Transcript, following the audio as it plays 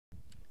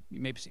You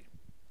may be seated.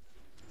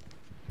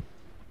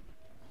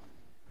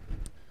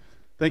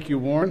 Thank you,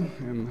 Warren,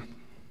 and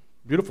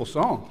beautiful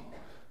song.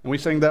 And we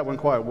sang that one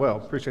quite well.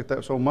 Appreciate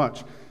that so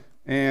much.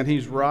 And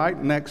he's right.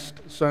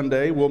 Next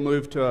Sunday, we'll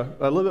move to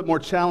a little bit more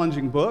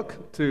challenging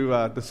book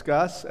to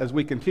discuss as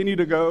we continue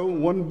to go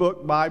one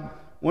book by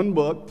one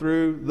book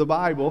through the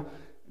Bible.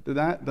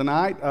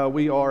 Tonight,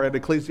 we are at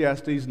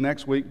Ecclesiastes.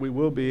 Next week, we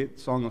will be at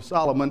Song of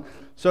Solomon.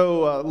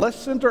 So let's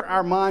center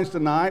our minds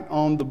tonight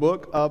on the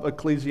book of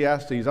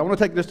Ecclesiastes. I want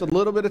to take just a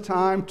little bit of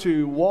time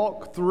to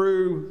walk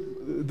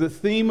through the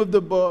theme of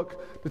the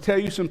book, to tell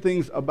you some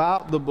things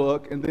about the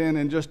book, and then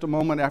in just a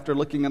moment, after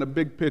looking at a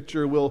big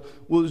picture, we'll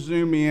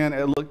zoom in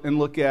and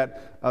look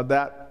at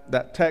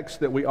that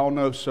text that we all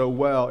know so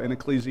well in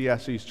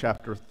Ecclesiastes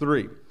chapter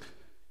 3.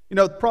 You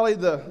know, probably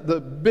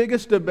the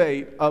biggest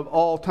debate of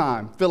all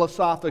time,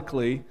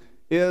 philosophically,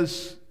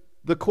 is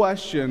the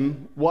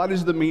question, what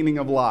is the meaning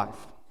of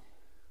life?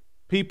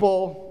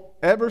 People,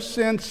 ever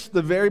since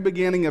the very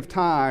beginning of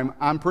time,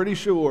 I'm pretty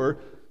sure,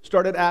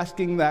 started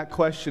asking that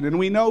question. And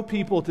we know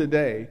people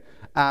today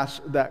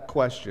ask that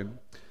question.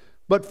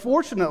 But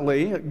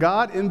fortunately,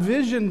 God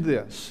envisioned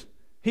this.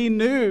 He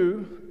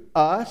knew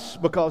us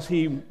because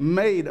He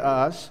made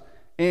us.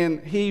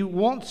 And He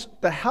wants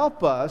to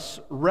help us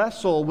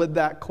wrestle with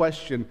that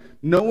question.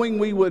 Knowing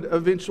we would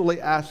eventually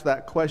ask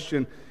that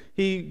question,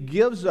 He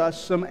gives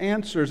us some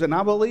answers. And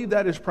I believe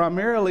that is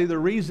primarily the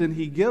reason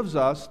He gives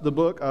us the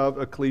book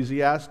of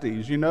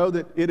Ecclesiastes. You know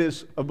that it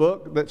is a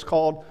book that's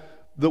called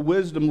the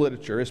wisdom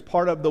literature. It's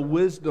part of the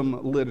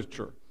wisdom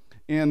literature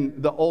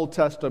in the Old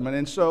Testament.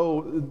 And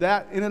so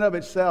that in and of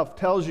itself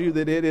tells you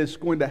that it is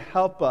going to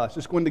help us.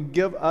 It's going to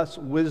give us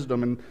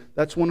wisdom. And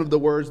that's one of the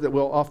words that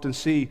we'll often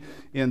see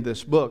in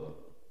this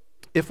book.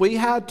 If we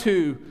had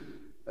to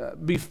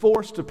be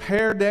forced to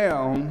pare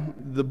down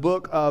the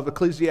book of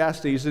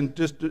Ecclesiastes in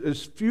just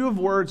as few of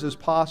words as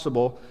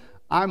possible,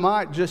 I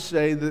might just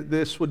say that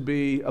this would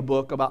be a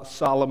book about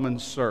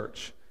Solomon's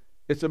search.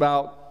 It's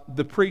about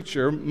the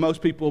preacher.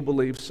 Most people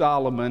believe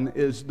Solomon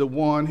is the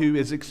one who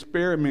is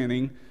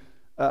experimenting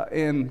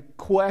and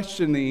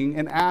questioning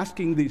and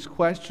asking these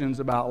questions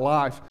about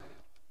life.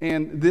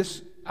 And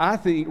this, I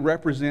think,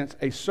 represents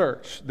a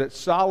search that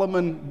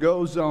Solomon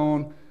goes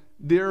on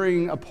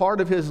during a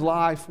part of his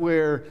life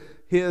where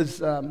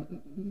his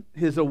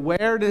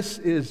awareness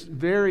is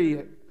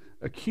very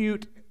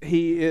acute.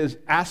 He is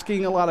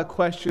asking a lot of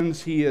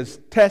questions. He is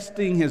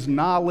testing his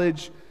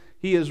knowledge.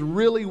 He is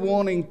really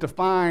wanting to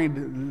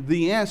find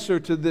the answer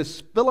to this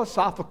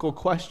philosophical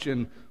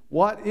question,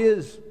 what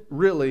is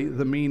really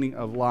the meaning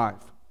of life?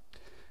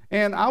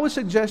 And I would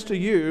suggest to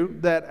you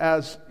that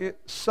as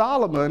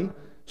Solomon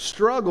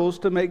struggles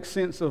to make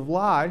sense of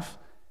life,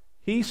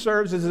 he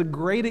serves as a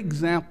great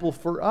example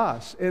for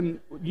us. And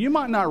you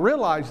might not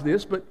realize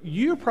this, but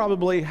you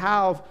probably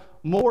have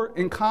more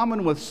in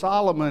common with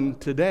Solomon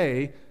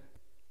today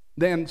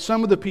than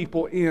some of the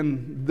people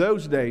in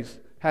those days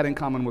had in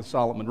common with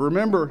Solomon.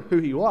 Remember who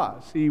he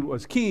was. He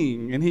was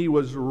king, and he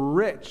was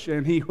rich,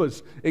 and he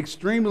was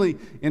extremely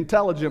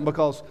intelligent,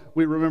 because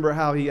we remember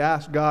how he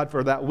asked God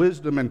for that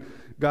wisdom, and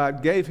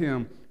God gave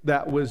him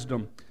that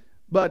wisdom.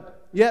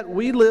 But yet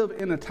we live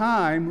in a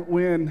time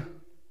when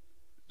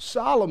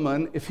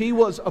Solomon, if he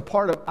was a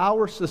part of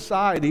our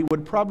society,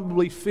 would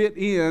probably fit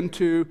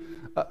into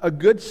a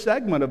good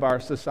segment of our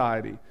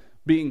society,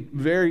 being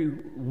very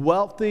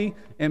wealthy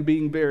and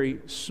being very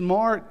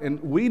smart. And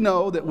we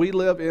know that we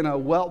live in a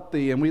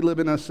wealthy and we live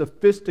in a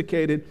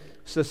sophisticated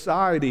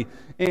society.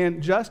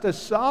 And just as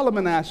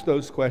Solomon asked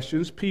those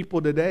questions, people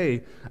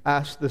today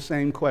ask the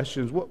same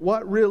questions.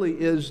 What really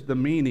is the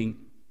meaning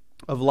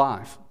of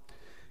life?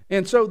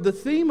 And so the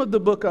theme of the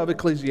book of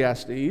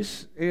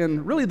Ecclesiastes,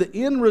 and really the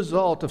end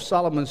result of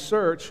Solomon's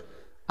search,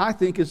 I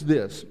think is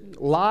this: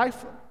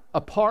 life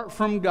apart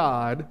from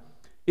God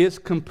is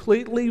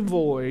completely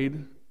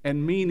void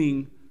and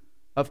meaning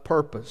of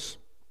purpose.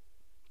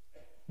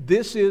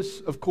 This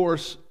is, of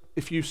course,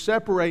 if you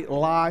separate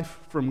life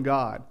from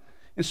God.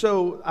 And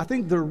so I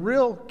think the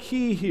real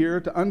key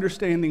here to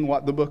understanding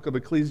what the book of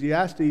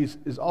Ecclesiastes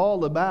is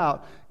all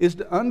about is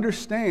to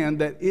understand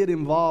that it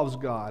involves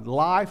God.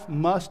 Life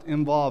must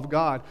involve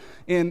God.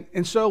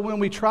 And so when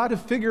we try to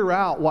figure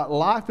out what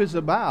life is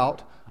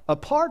about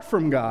apart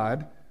from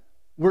God,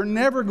 we're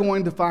never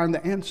going to find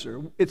the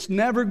answer. It's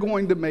never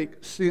going to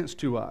make sense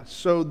to us.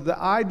 So the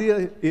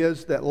idea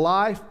is that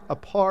life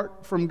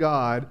apart from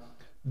God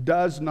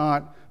does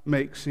not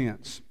make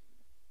sense.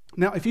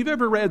 Now, if you've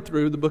ever read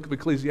through the book of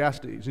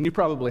Ecclesiastes, and you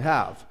probably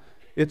have,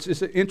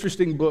 it's an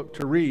interesting book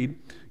to read,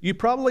 you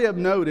probably have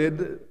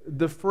noted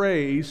the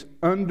phrase,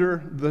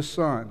 under the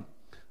sun.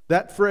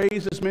 That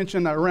phrase is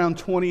mentioned around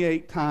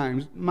 28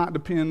 times. It might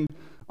depend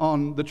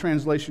on the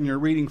translation you're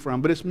reading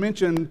from, but it's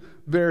mentioned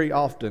very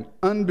often,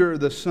 under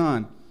the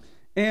sun.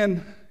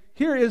 And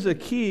here is a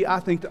key, I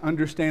think, to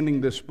understanding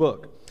this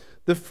book.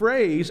 The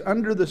phrase,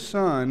 under the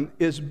sun,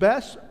 is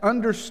best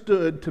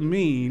understood to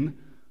mean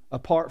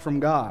apart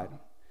from God.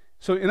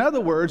 So in other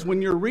words, when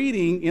you're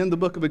reading in the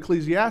book of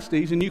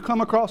Ecclesiastes and you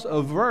come across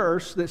a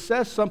verse that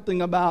says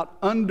something about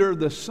under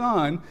the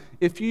sun,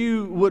 if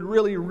you would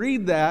really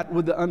read that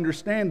with the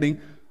understanding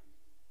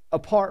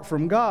apart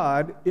from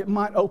God, it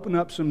might open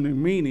up some new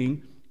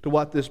meaning to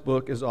what this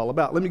book is all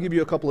about. Let me give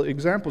you a couple of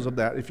examples of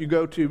that. If you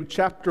go to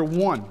chapter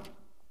 1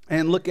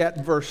 and look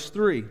at verse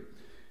 3,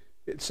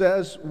 it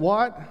says,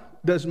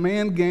 "What does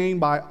man gain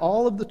by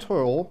all of the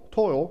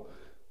toil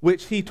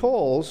which he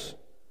toils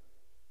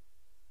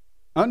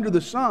under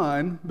the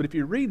sun?" But if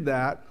you read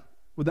that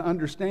with the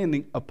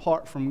understanding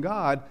apart from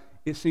God,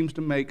 it seems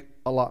to make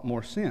a lot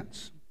more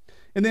sense.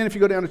 And then if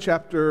you go down to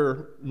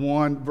chapter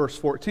 1, verse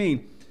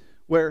 14,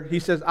 where he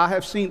says, "I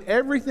have seen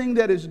everything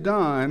that is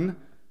done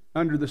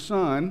under the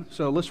sun."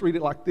 So let's read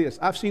it like this.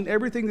 "I've seen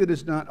everything that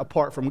is done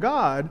apart from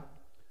God,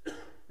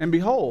 and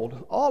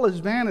behold, all is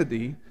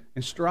vanity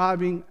and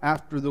striving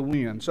after the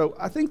wind." So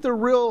I think the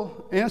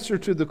real answer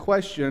to the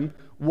question,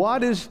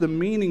 what is the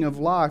meaning of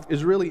life,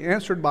 is really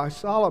answered by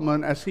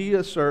Solomon as he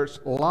asserts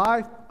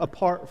life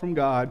apart from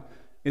God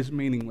is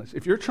meaningless.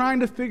 If you're trying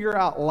to figure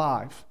out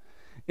life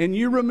and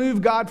you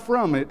remove God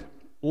from it,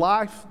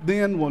 life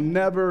then will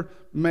never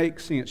make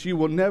sense. You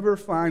will never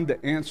find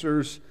the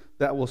answers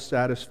that will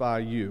satisfy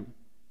you.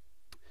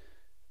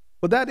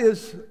 But that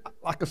is,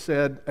 like I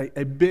said,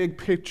 a big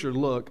picture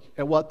look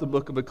at what the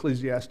book of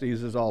Ecclesiastes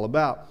is all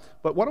about.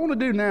 But what I want to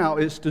do now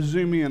is to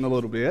zoom in a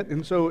little bit.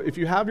 And so if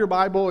you have your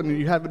Bible and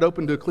you have it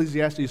open to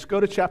Ecclesiastes, go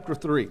to chapter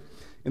 3.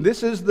 And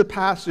this is the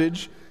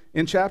passage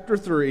in chapter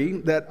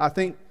 3 that I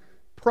think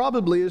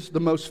probably is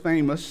the most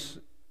famous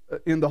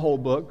in the whole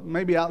book.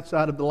 Maybe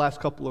outside of the last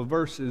couple of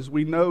verses,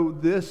 we know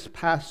this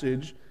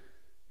passage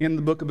in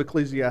the book of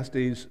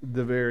Ecclesiastes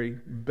the very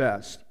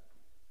best.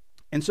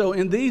 And so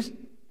in these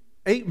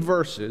 8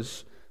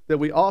 verses that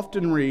we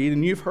often read,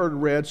 and you've heard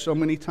read so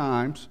many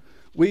times,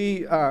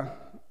 we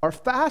are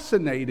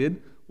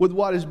fascinated with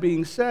what is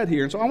being said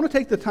here. And so I want to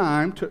take the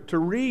time to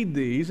read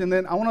these, and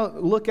then I want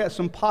to look at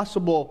some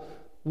possible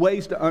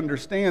ways to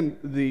understand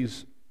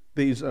these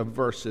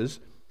verses,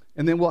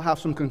 and then we'll have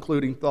some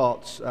concluding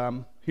thoughts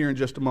here in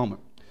just a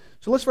moment.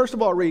 So let's first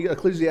of all read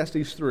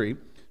Ecclesiastes 3,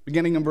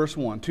 beginning in verse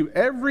 1. "To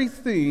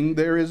everything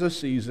there is a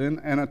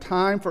season, and a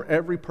time for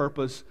every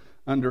purpose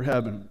under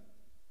heaven.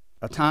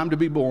 A time to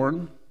be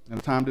born, and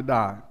a time to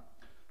die.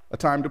 A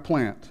time to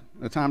plant,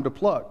 and a time to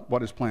pluck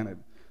what is planted.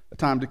 A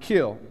time to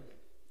kill,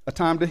 a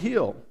time to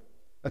heal.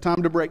 A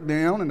time to break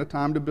down, and a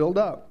time to build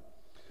up.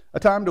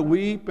 A time to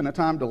weep, and a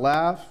time to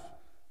laugh.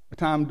 A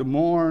time to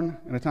mourn,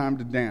 and a time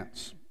to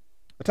dance.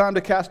 A time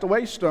to cast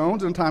away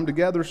stones, and a time to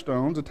gather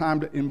stones. A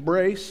time to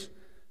embrace,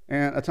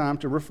 and a time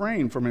to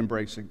refrain from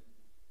embracing.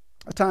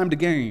 A time to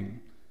gain,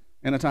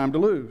 and a time to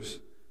lose.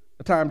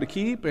 A time to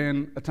keep,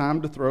 and a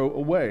time to throw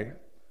away.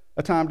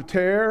 A time to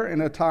tear,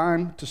 and a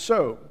time to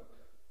sow.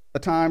 A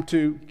time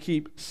to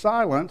keep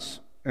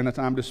silence, and a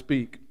time to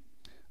speak.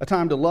 A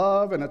time to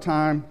love, and a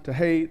time to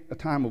hate. A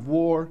time of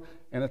war,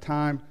 and a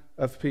time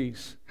of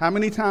peace." How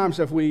many times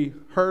have we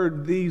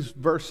heard these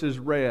verses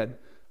read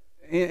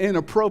in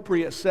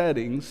appropriate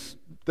settings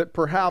that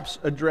perhaps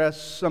address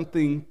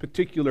something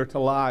particular to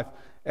life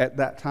at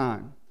that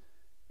time?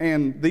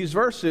 And these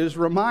verses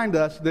remind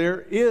us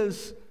there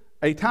is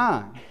a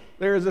time.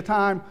 There is a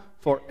time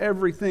for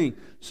everything.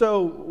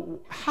 So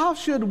how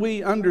should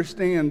we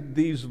understand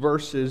these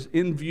verses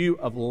in view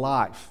of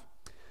life?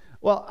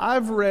 Well,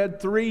 I've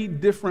read 3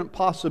 different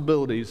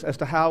possibilities as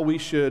to how we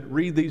should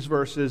read these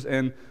verses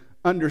and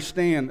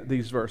understand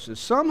these verses.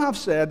 Some have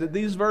said that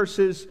these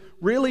verses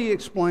really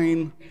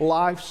explain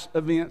life's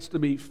events to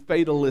be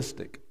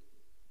fatalistic.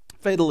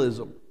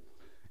 Fatalism.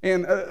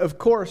 And of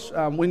course,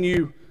 when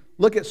you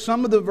look at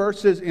some of the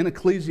verses in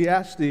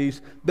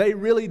Ecclesiastes, they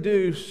really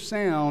do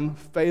sound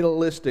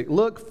fatalistic.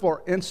 Look,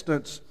 for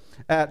instance,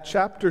 at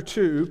chapter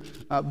 2,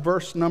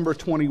 verse number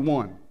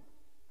 21.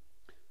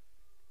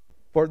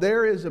 "For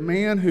there is a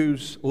man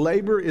whose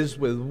labor is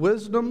with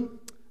wisdom,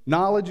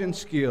 knowledge, and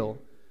skill.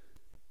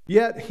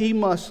 Yet he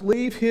must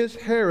leave his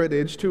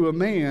heritage to a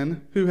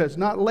man who has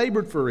not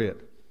labored for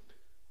it.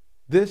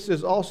 This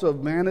is also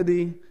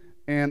vanity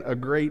and a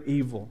great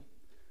evil."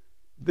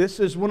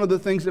 This is one of the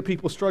things that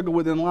people struggle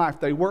with in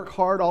life. They work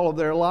hard all of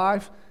their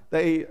life.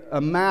 They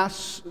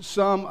amass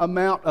some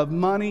amount of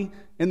money,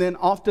 and then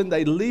often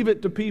they leave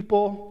it to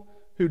people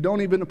who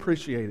don't even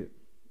appreciate it.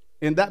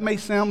 And that may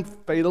sound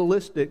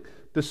fatalistic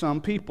to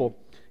some people.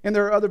 And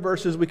there are other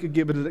verses we could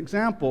give it as an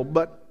example.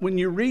 But when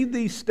you read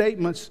these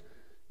statements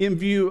in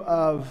view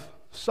of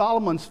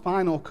Solomon's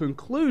final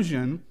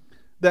conclusion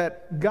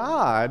that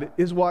God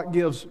is what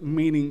gives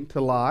meaning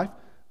to life,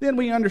 then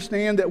we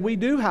understand that we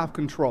do have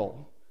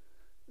control.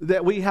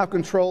 That we have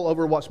control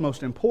over what's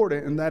most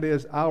important, and that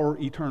is our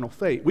eternal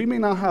fate. We may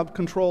not have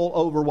control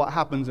over what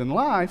happens in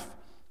life,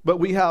 but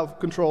we have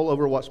control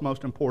over what's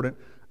most important,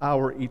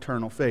 our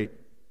eternal fate.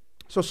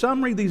 So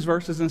some read these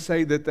verses and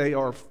say that they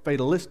are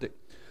fatalistic.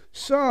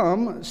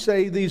 Some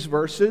say these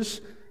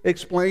verses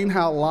explain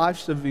how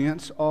life's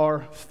events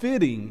are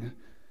fitting.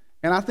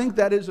 And I think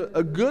that is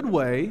a good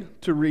way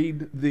to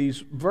read these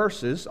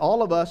verses.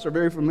 All of us are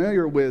very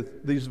familiar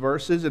with these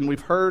verses, and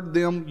we've heard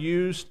them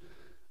used,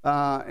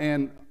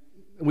 and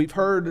we've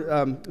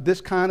heard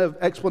this kind of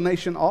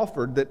explanation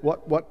offered, that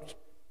what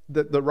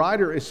the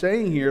writer is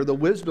saying here, the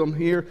wisdom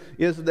here,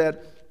 is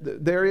that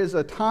there is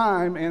a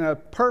time and a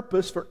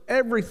purpose for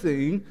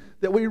everything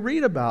that we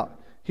read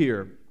about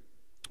here.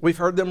 We've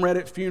heard them read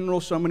at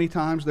funerals so many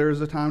times. There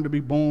is a time to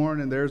be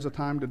born and there is a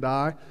time to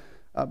die.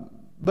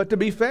 But to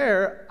be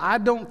fair, I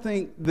don't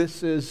think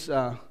this is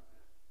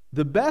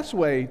the best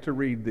way to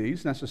read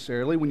these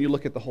necessarily when you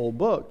look at the whole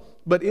book.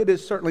 But it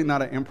is certainly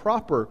not an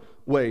improper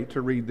way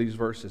to read these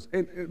verses,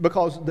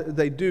 because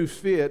they do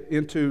fit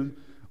into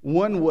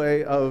one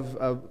way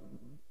of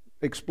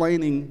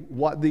explaining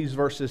what these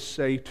verses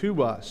say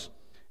to us.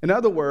 In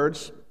other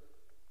words,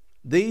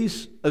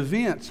 these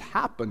events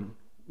happen.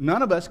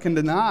 None of us can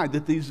deny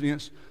that these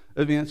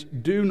events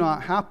do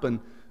not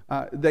happen.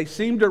 They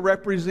seem to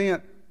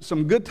represent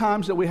some good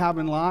times that we have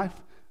in life,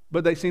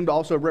 but they seem to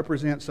also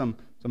represent some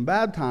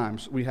bad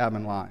times we have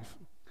in life.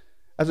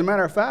 As a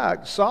matter of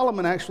fact,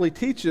 Solomon actually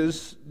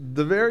teaches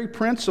the very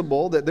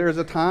principle that there is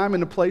a time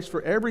and a place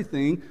for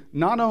everything,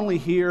 not only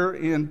here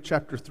in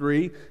chapter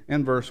 3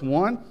 and verse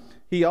 1.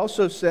 He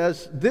also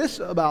says this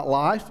about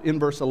life in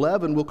verse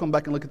 11. We'll come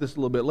back and look at this a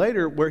little bit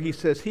later, where he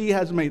says he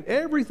has made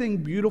everything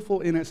beautiful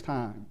in its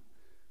time.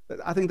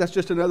 I think that's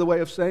just another way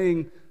of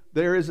saying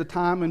there is a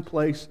time and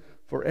place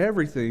for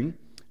everything.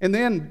 And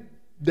then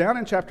down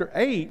in chapter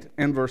 8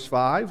 and verse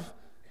 5,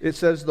 it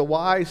says, the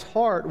wise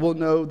heart will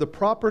know the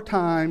proper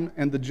time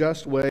and the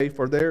just way,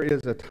 for there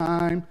is a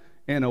time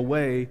and a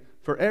way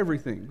for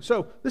everything.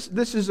 So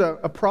this is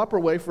a proper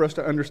way for us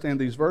to understand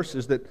these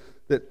verses, that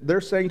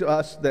they're saying to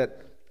us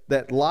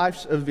that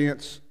life's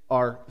events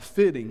are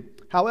fitting.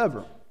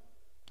 However,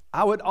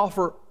 I would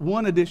offer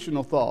one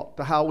additional thought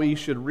to how we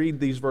should read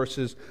these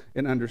verses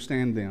and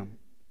understand them.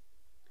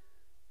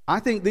 I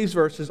think these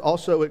verses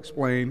also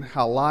explain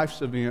how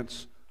life's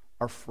events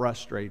are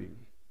frustrating.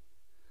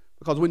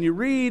 Because when you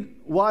read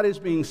what is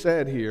being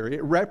said here,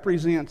 it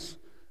represents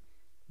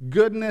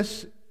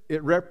goodness,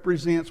 it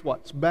represents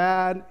what's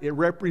bad, it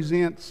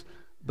represents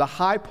the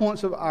high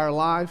points of our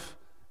life,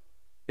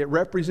 it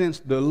represents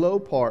the low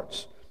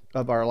parts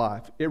of our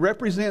life. It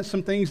represents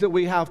some things that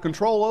we have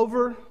control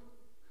over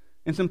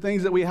and some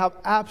things that we have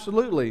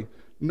absolutely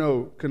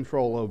no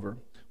control over.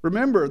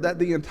 Remember that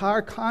the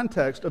entire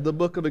context of the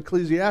book of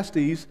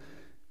Ecclesiastes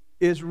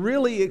is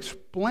really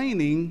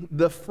explaining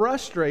the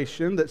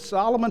frustration that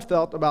Solomon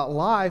felt about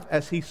life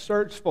as he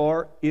searched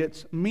for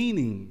its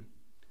meaning.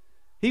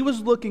 He was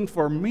looking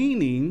for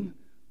meaning,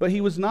 but he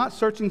was not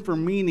searching for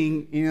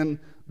meaning in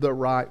the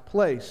right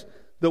place.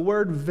 The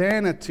word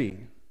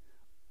vanity,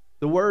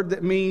 the word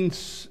that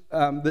means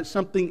that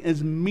something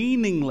is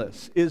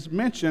meaningless, is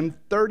mentioned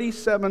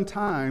 37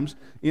 times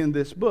in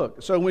this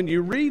book. So when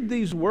you read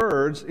these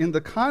words in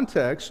the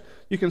context,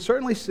 you can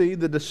certainly see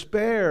the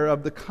despair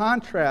of the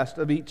contrast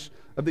of each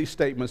of these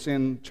statements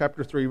in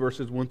chapter 3,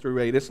 verses 1 through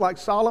 8. It's like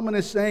Solomon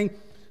is saying,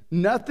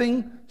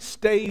 nothing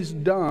stays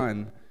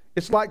done.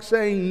 It's like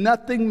saying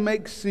nothing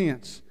makes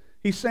sense.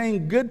 He's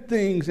saying good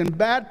things and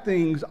bad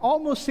things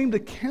almost seem to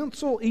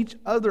cancel each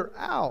other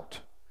out.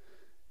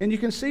 And you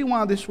can see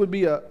why this would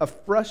be a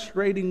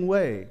frustrating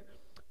way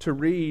to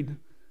read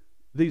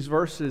these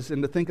verses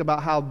and to think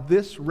about how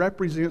this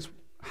represents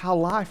how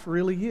life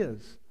really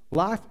is.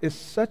 Life is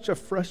such a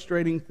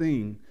frustrating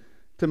thing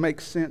to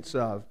make sense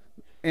of.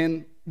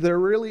 And there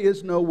really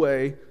is no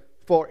way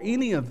for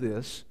any of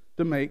this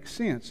to make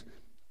sense.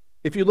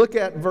 If you look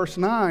at verse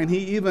 9, he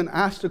even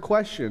asked a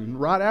question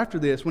right after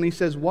this when he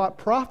says, what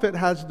profit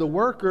has the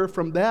worker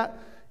from that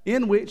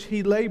in which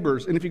he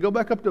labors? And if you go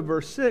back up to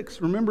verse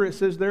 6, remember it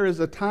says there is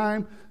a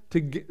time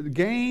to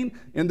gain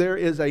and there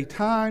is a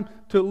time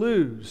to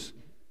lose.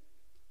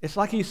 It's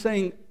like he's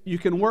saying you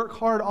can work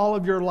hard all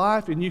of your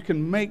life and you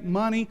can make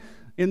money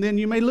and then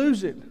you may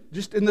lose it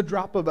just in the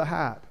drop of a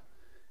hat.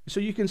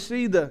 So you can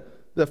see the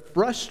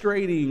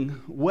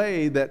frustrating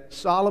way that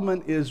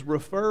Solomon is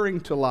referring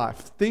to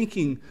life,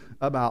 thinking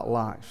about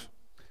life.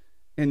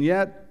 And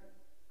yet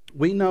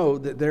we know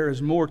that there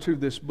is more to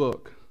this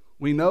book.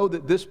 We know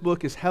that this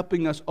book is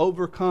helping us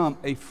overcome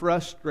a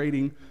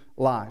frustrating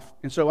life.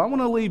 And so I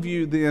want to leave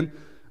you then,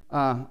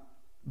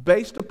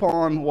 based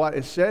upon what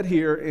is said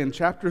here in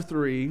chapter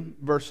 3,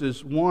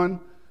 verses 1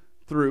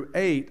 through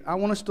 8, I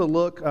want us to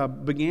look,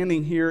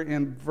 beginning here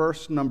in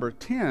verse number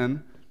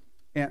 10,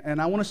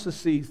 and I want us to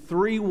see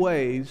 3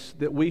 ways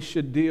that we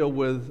should deal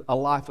with a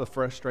life of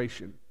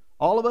frustration.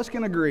 All of us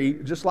can agree,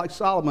 just like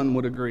Solomon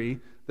would agree,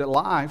 that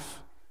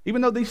life,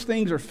 even though these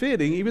things are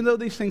fitting, even though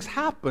these things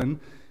happen,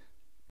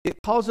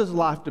 it causes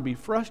life to be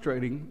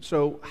frustrating.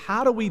 So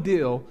how do we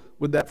deal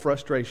with that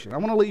frustration? I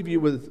want to leave you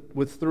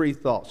with 3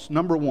 thoughts.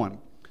 Number 1,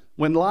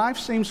 when life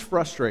seems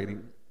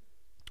frustrating,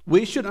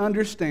 we should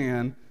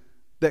understand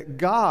that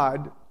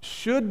God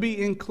should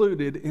be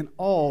included in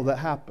all that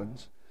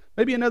happens.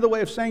 Maybe another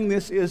way of saying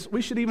this is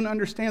we should even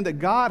understand that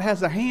God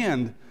has a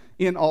hand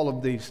in all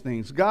of these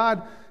things.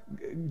 God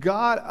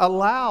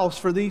allows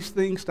for these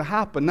things to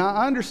happen. Now,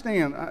 I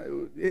understand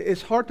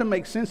it's hard to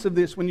make sense of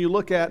this when you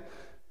look at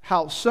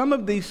how some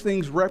of these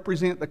things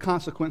represent the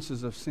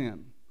consequences of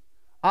sin.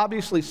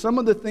 Obviously, some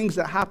of the things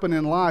that happen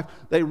in life,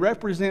 they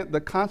represent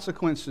the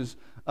consequences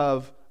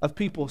of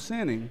people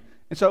sinning.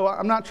 And so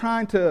I'm not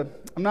trying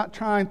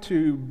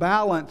to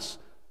balance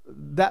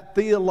the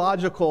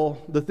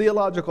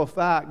theological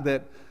fact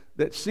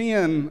that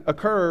sin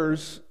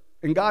occurs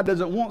and God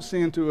doesn't want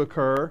sin to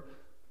occur,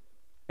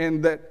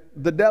 and that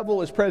the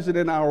devil is present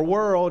in our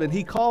world and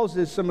he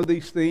causes some of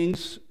these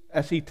things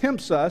as he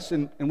tempts us,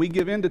 and we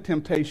give in to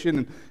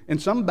temptation,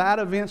 and some bad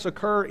events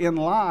occur in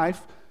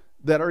life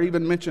that are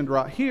even mentioned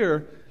right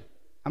here.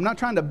 I'm not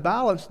trying to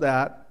balance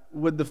that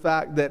with the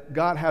fact that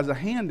God has a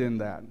hand in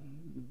that.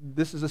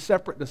 This is a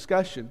separate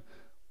discussion.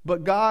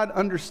 But God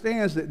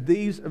understands that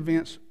these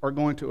events are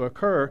going to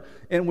occur.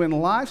 And when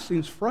life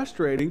seems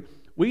frustrating,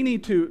 we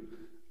need to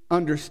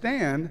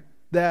understand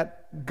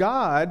that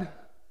God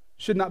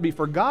should not be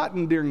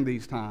forgotten during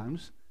these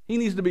times. He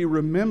needs to be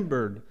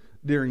remembered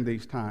during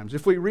these times.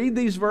 If we read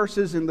these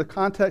verses in the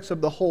context of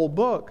the whole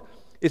book,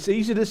 it's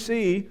easy to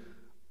see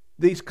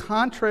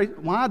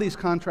why these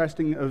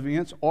contrasting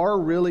events are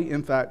really,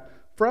 in fact,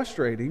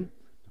 frustrating.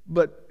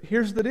 But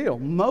here's the deal.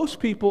 Most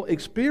people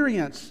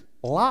experience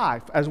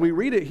life, as we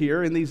read it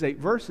here in these 8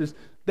 verses,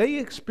 they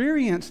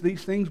experience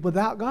these things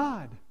without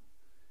God.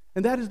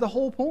 And that is the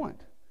whole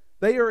point.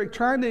 They are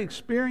trying to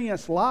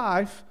experience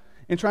life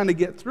and trying to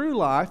get through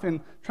life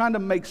and trying to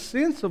make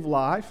sense of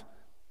life.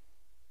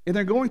 And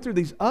they're going through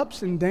these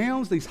ups and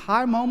downs, these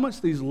high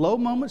moments, these low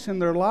moments in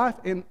their life,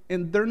 and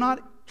they're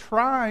not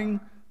trying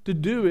to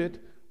do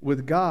it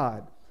with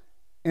God.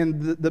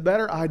 And the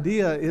better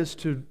idea is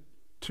to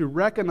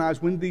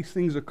recognize when these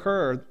things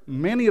occur.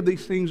 Many of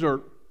these things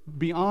are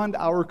beyond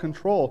our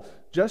control.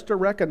 Just to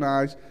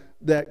recognize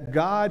that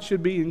God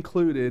should be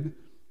included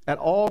at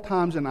all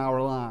times in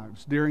our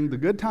lives, during the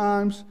good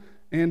times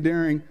and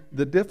during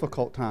the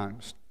difficult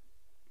times.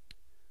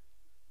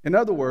 In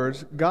other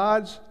words,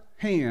 God's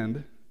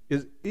hand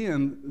is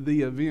in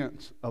the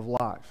events of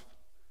life.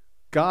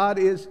 God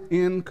is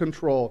in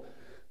control.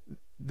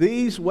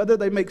 These, whether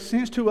they make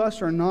sense to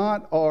us or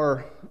not,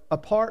 are a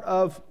part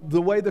of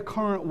the way the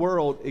current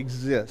world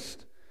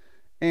exists.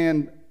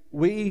 And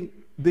we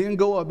then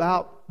go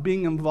about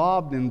being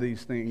involved in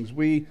these things.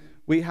 We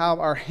have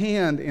our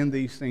hand in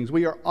these things.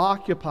 We are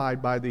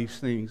occupied by these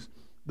things.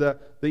 The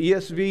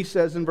ESV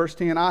says in verse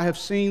 10, I have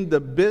seen the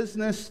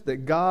business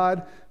that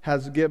God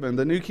has given.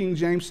 The New King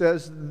James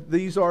says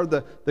these are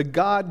the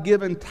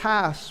God-given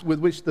tasks with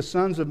which the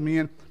sons of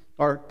men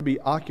are to be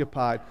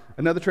occupied.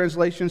 Another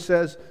translation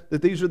says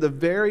that these are the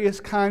various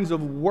kinds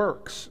of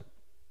works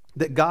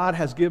that God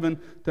has given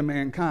to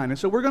mankind. And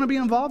so we're going to be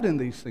involved in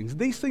these things.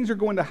 These things are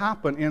going to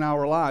happen in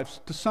our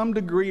lives to some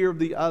degree or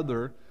the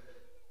other,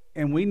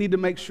 and we need to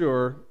make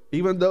sure,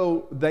 even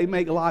though they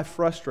make life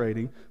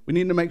frustrating, we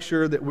need to make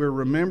sure that we're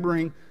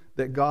remembering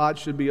that God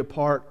should be a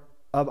part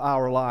of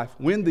our life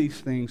when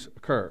these things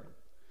occur.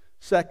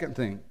 Second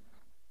thing,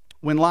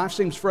 when life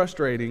seems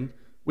frustrating,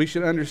 we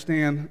should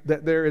understand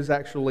that there is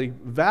actually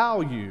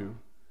value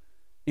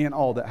in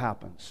all that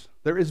happens.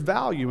 There is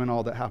value in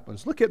all that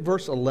happens. Look at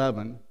verse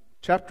 11,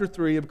 chapter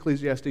 3 of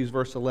Ecclesiastes,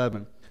 verse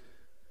 11.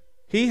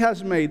 He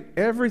has made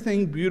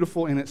everything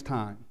beautiful in its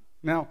time.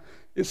 Now,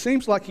 it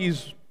seems like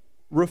he's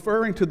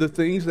referring to the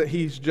things that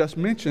he's just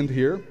mentioned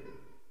here,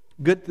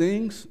 good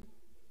things,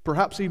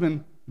 perhaps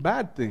even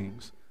bad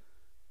things.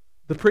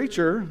 The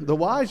preacher, the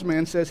wise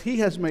man, says he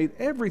has made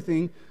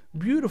everything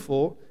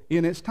beautiful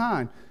in its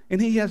time.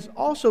 And he has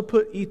also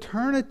put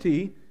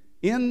eternity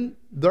in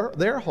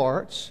their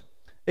hearts,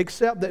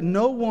 except that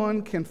no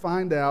one can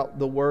find out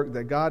the work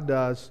that God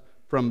does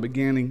from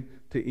beginning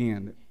to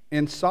end.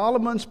 In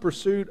Solomon's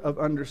pursuit of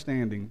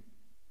understanding,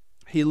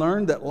 he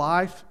learned that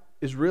life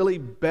is really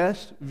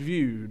best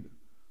viewed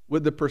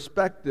with the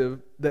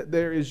perspective that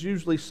there is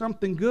usually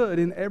something good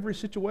in every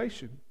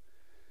situation.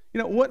 You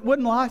know,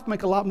 wouldn't life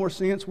make a lot more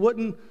sense?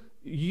 Wouldn't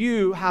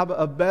you have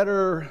a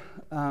better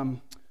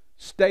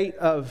state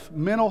of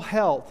mental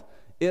health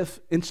if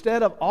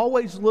instead of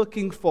always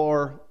looking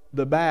for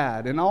the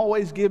bad and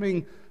always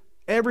giving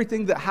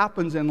everything that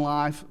happens in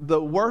life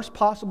the worst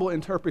possible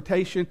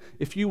interpretation,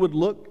 if you would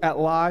look at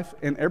life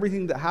and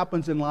everything that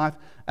happens in life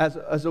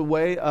as a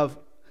way of,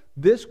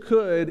 this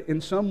could in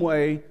some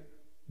way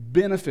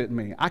benefit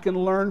me. I can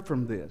learn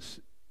from this.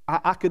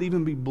 I could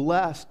even be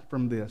blessed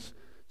from this.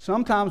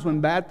 Sometimes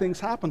when bad things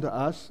happen to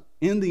us,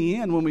 in the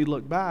end, when we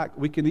look back,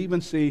 we can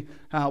even see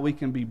how we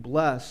can be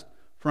blessed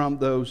from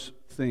those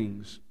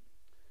things.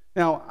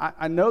 Now,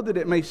 I know that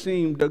it may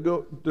seem to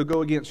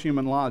go against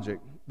human logic,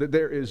 that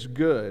there is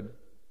good,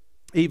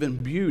 even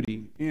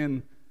beauty,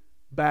 in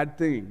bad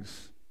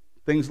things.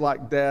 Things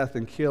like death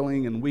and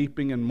killing and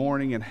weeping and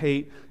mourning and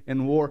hate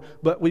and war.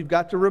 But we've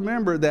got to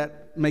remember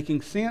that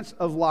making sense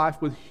of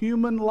life with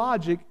human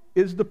logic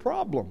is the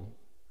problem.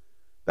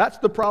 That's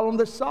the problem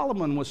that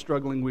Solomon was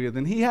struggling with.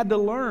 And he had to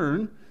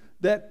learn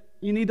that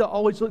you need to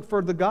always look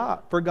for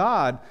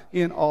God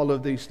in all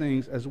of these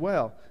things as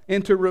well.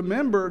 And to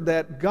remember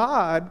that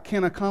God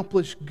can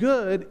accomplish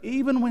good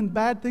even when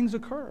bad things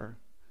occur.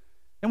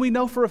 And we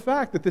know for a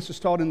fact that this is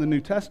taught in the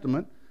New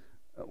Testament.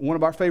 One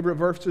of our favorite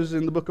verses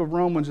in the book of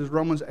Romans is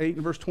Romans 8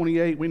 and verse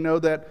 28. We know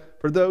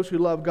that for those who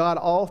love God,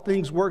 all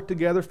things work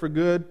together for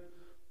good,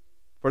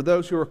 for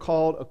those who are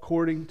called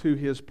according to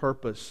His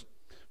purpose.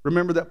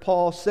 Remember that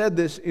Paul said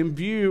this in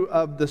view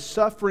of the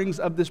sufferings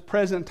of this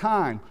present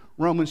time,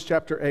 Romans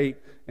chapter 8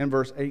 and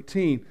verse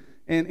 18.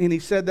 And he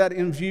said that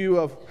in view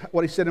of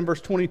what he said in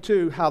verse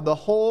 22, how the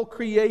whole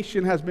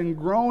creation has been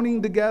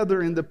groaning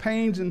together in the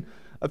pains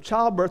of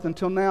childbirth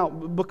until now.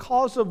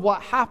 Because of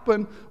what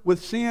happened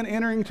with sin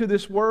entering into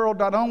this world,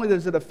 not only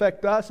does it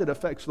affect us, it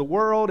affects the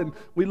world. And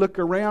we look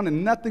around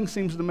and nothing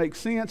seems to make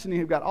sense. And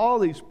you've got all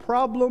these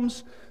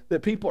problems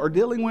that people are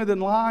dealing with in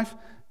life.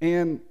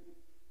 And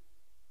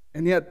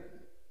yet,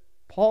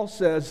 Paul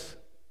says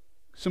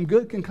some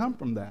good can come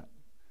from that.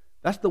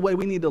 That's the way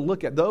we need to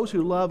look at it. Those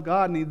who love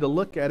God need to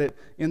look at it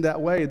in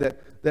that way,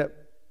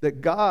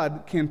 that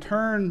God can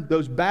turn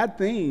those bad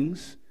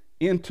things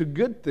into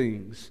good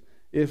things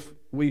if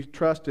we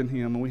trust in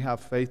Him and we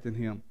have faith in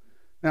Him.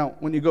 Now,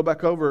 when you go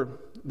back over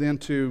then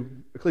to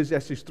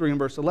Ecclesiastes 3 and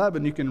verse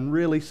 11, you can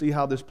really see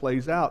how this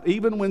plays out.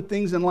 Even when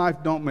things in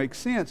life don't make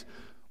sense,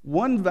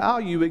 one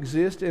value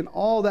exists in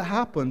all that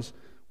happens.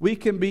 We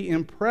can be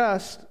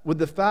impressed with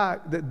the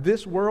fact that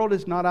this world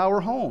is not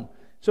our home.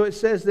 So it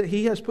says that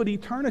He has put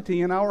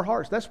eternity in our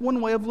hearts. That's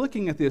one way of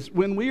looking at this.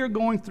 When we are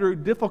going through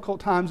difficult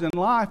times in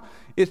life,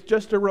 it's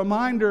just a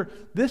reminder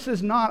this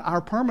is not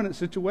our permanent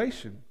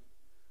situation.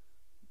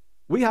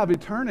 We have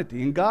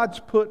eternity, and God's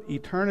put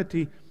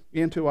eternity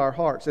into our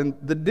hearts. And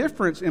the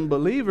difference in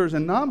believers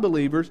and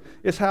non-believers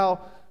is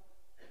how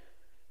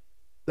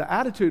the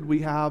attitude we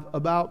have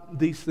about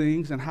these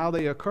things and how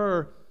they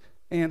occur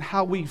and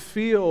how we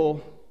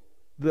feel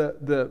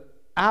the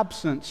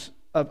absence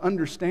of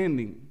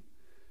understanding.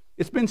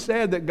 It's been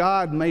said that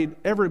God made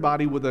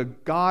everybody with a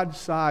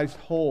God-sized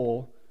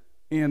hole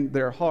in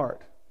their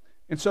heart.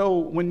 And so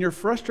when you're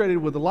frustrated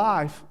with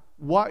life,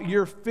 what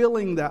you're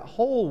filling that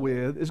hole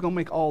with is going to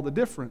make all the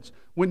difference.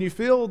 When you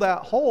fill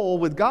that hole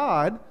with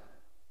God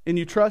and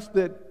you trust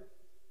that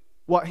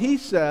what He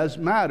says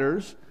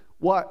matters,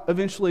 what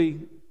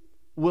eventually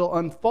will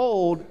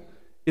unfold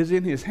is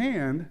in His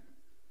hand,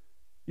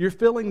 you're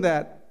filling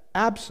that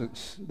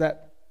absence,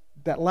 that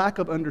lack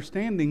of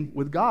understanding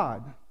with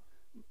God.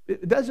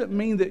 It doesn't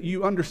mean that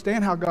you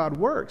understand how God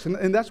works.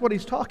 And that's what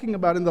he's talking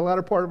about in the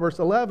latter part of verse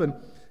 11.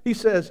 He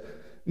says,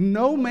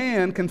 no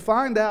man can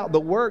find out the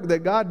work that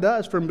God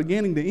does from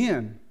beginning to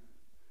end.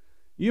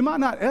 You might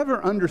not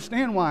ever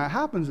understand why it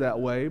happens that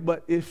way,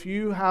 but if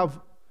you have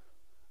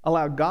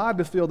allowed God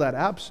to fill that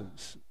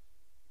absence,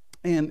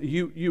 and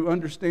you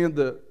understand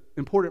the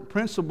important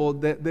principle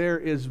that there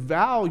is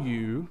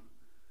value,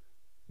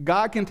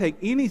 God can take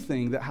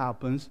anything that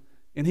happens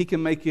and He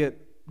can make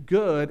it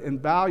good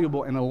and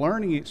valuable and a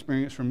learning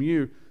experience from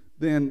you.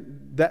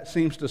 Then that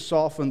seems to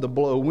soften the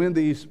blow when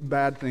these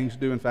bad things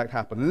do in fact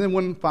happen. And then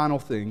one final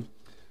thing.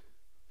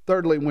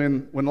 Thirdly,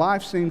 when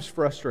life seems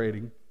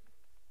frustrating,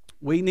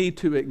 we need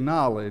to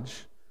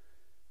acknowledge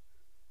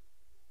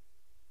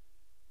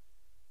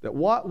that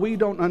what we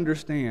don't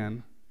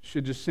understand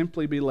should just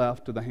simply be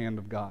left to the hand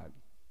of God.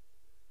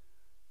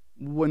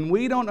 When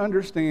we don't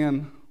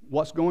understand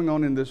what's going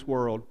on in this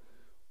world,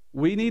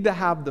 we need to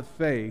have the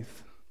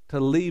faith to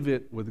leave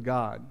it with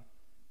God.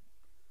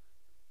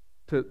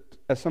 To,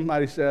 as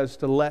somebody says,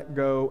 to let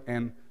go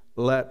and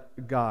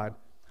let God.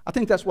 I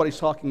think that's what he's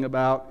talking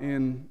about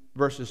in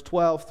verses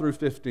 12 through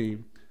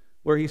 15,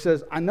 where he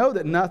says, I know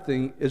that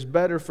nothing is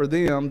better for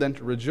them than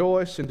to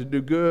rejoice and to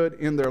do good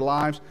in their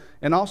lives,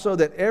 and also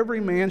that every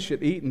man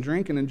should eat and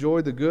drink and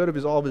enjoy the good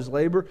of all of his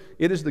labor.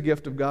 It is the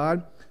gift of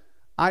God.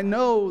 I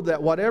know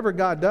that whatever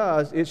God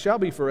does, it shall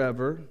be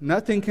forever.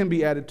 Nothing can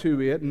be added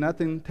to it,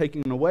 nothing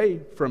taken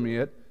away from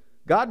it.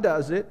 God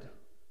does it,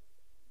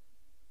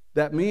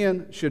 that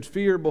men should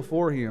fear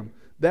before Him.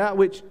 That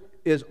which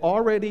is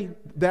already,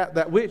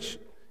 that which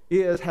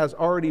is has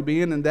already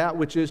been, and that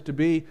which is to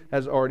be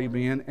has already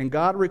been. And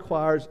God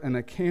requires an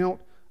account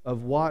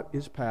of what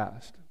is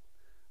past.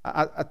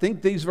 I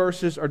think these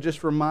verses are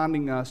just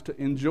reminding us to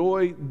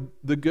enjoy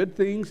the good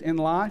things in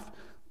life,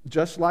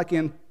 just like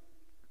in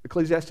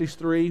Ecclesiastes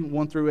 3,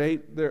 1 through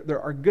 8,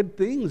 there are good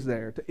things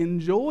there. To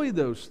enjoy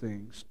those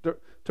things,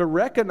 to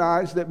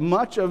recognize that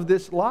much of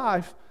this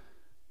life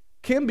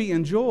can be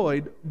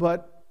enjoyed,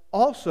 but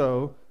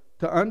also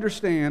to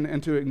understand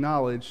and to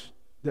acknowledge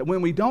that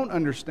when we don't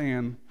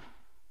understand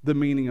the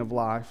meaning of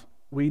life,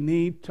 we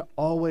need to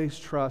always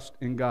trust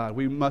in God.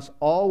 We must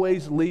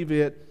always leave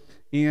it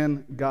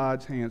in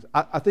God's hands.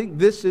 I think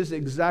this is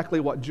exactly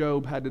what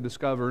Job had to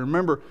discover.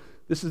 Remember,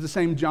 this is the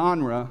same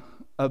genre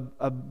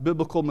of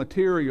biblical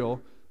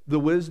material, the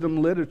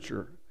wisdom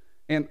literature.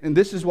 And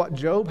this is what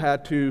Job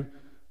had to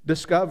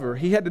discover.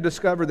 He had to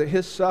discover that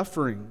his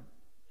suffering,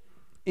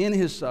 in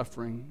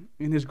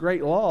his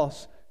great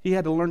loss, he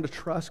had to learn to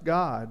trust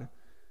God.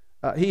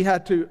 He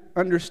had to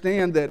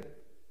understand that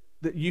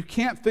that you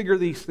can't figure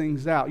these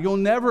things out. You'll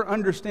never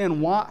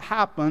understand what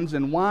happens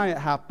and why it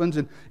happens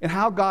and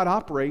how God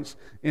operates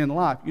in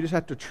life. You just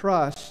have to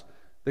trust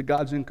that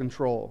God's in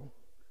control.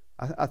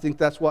 I think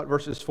that's what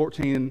verses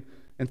 14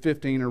 and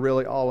 15 are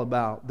really all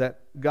about, that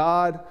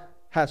God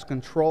has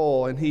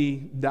control and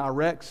He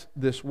directs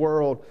this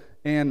world,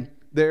 and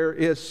there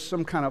is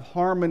some kind of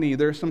harmony,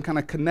 there's some kind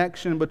of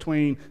connection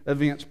between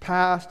events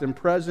past and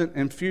present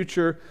and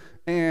future,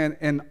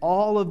 and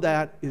all of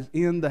that is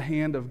in the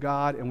hand of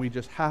God, and we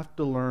just have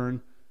to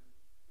learn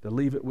to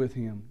leave it with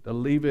Him, to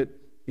leave it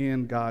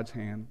in God's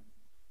hand.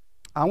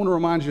 I want to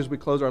remind you as we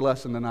close our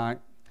lesson tonight,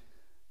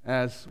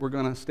 as we're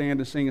going to stand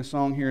and sing a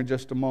song here in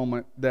just a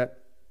moment, that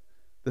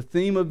the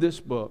theme of this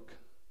book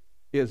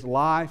is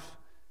life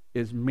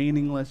is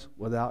meaningless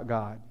without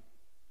God.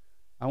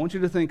 I want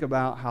you to think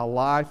about how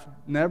life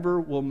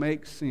never will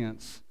make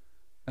sense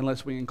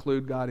unless we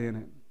include God in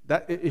it.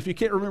 That, if you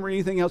can't remember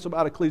anything else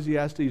about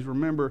Ecclesiastes,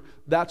 remember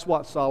that's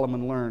what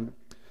Solomon learned.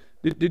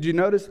 Did you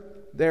notice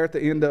there at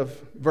the end of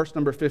verse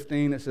number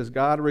 15, it says,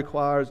 God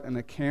requires an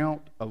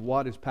account of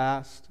what is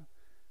past?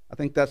 I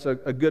think that's a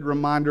good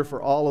reminder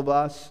for all of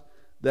us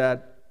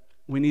that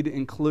we need to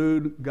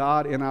include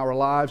God in our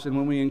lives. And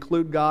when we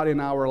include God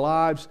in our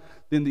lives,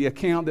 then the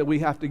account that we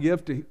have to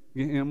give to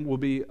Him will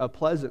be a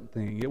pleasant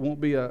thing. It won't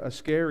be a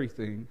scary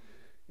thing.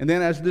 And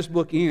then as this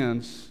book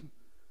ends,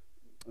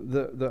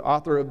 the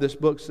author of this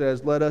book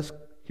says, let us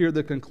hear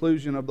the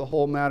conclusion of the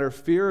whole matter.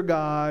 Fear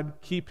God,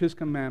 keep His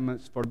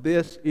commandments, for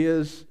this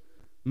is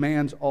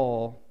man's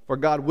all. For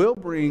God will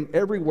bring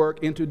every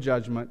work into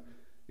judgment,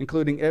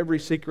 including every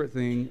secret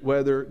thing,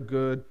 whether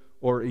good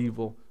or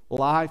evil.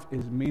 Life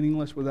is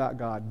meaningless without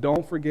God.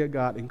 Don't forget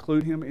God.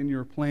 Include Him in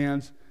your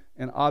plans.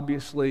 And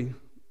obviously,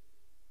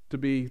 to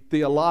be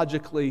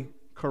theologically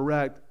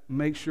correct,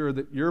 make sure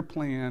that your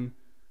plan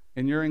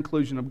and your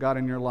inclusion of God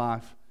in your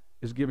life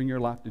is giving your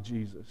life to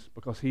Jesus,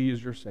 because He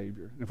is your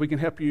Savior. And if we can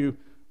help you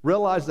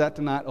realize that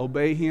tonight,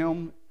 obey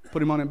Him,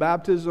 put Him on in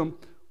baptism,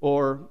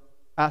 or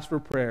ask for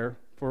prayer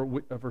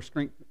for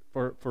strength,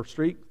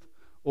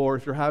 or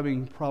if you're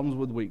having problems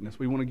with weakness,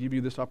 we want to give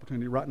you this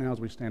opportunity right now as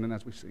we stand and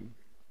as we sing.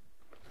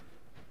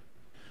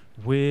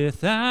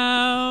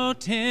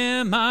 Without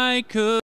Him I could